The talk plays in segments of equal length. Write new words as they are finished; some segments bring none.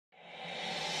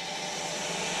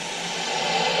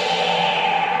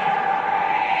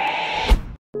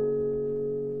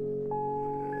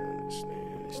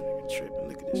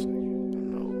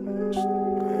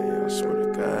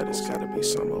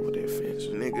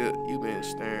nigga, you been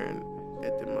staring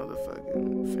at the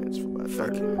motherfucking fence for about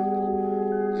 30 minutes.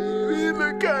 You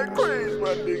look kinda crazy,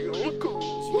 my nigga. I'm cool.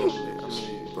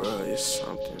 Bruh, it's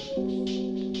something.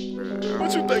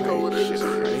 What you think over there? Shit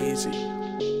crazy.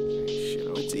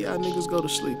 Wait till y'all niggas go to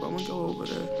sleep. I'ma go over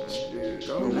there.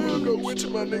 I'll go with you,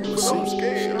 my nigga, but I'm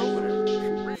scared over there.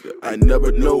 I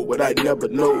never know what I never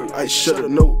know. I shoulda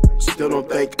know. Still don't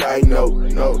think I know.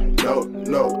 No.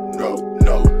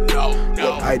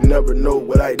 I never know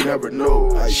what I never know.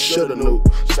 I shoulda know.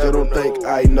 Still don't think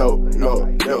I know. No.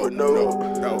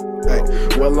 Hey,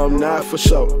 well, I'm not for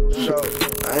sure.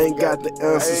 I ain't got the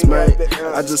answers, man.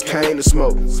 I just came to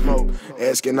smoke.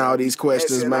 Asking all these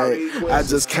questions, man. I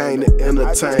just came to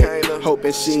entertain.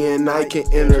 Hoping she and I can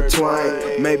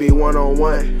intertwine. Maybe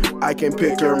one-on-one, I can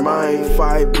pick her mind.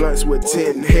 5 blunts with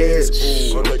 10 heads.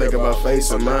 I'm thinking about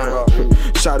facing mine.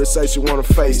 Shawty say she wanna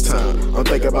FaceTime. I'm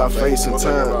thinking about facing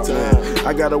time.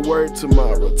 I got a word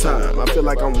tomorrow. Time. I feel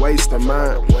like I'm wasting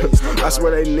mine. I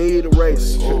swear they need a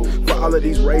race. For all of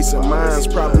these racing minds,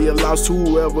 probably a loss to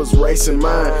whoever's racing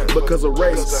mine. Because of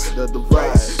race, the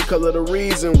divide. Color the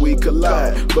reason we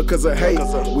collide. Because of hate,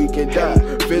 we can die.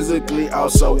 Physically,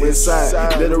 also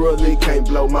inside. Literally can't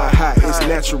blow my high. It's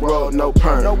natural, no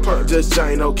perm. Just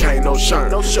Jane, no cane, no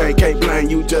shirt. Ain't can't blame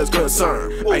you, just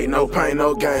concern. Ain't no pain,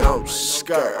 no gain. I'm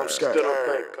scared.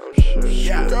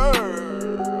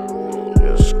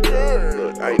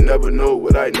 I never know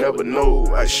what I never know.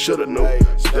 I shoulda know.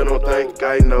 Still don't think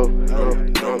I know. No.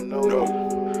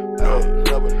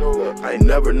 I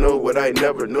never know what I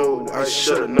never know. I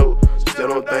shoulda know. Still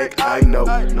don't think I know.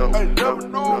 No.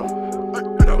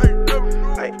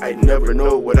 I never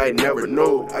know what I never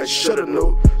know. I shoulda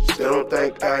know. Still don't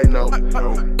think I know.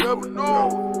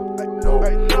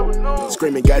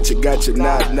 Screaming, gotcha,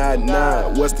 nah.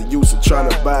 What's the use of trying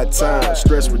to buy time?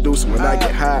 Stress reducing when I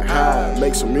get high.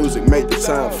 Make some music, make the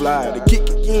time fly. To kick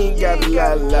it, you ain't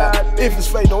gotta lie. If it's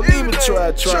fake, don't even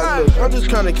try. Look, I'm just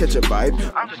trying to catch a vibe.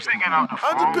 I'm just picking out the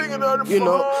phone. You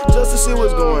know, just to see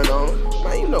what's going on.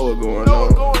 Man, you know what's going on.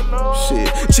 Shit,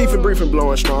 chief and briefing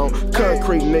blowing strong.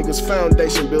 Concrete niggas,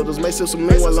 foundation builders. May sip some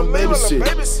lean while I'm babysit.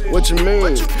 What you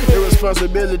mean?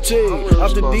 Irresponsibility.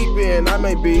 Off the deep end, I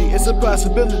may be. It's a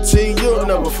possibility. You'll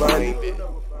never find it.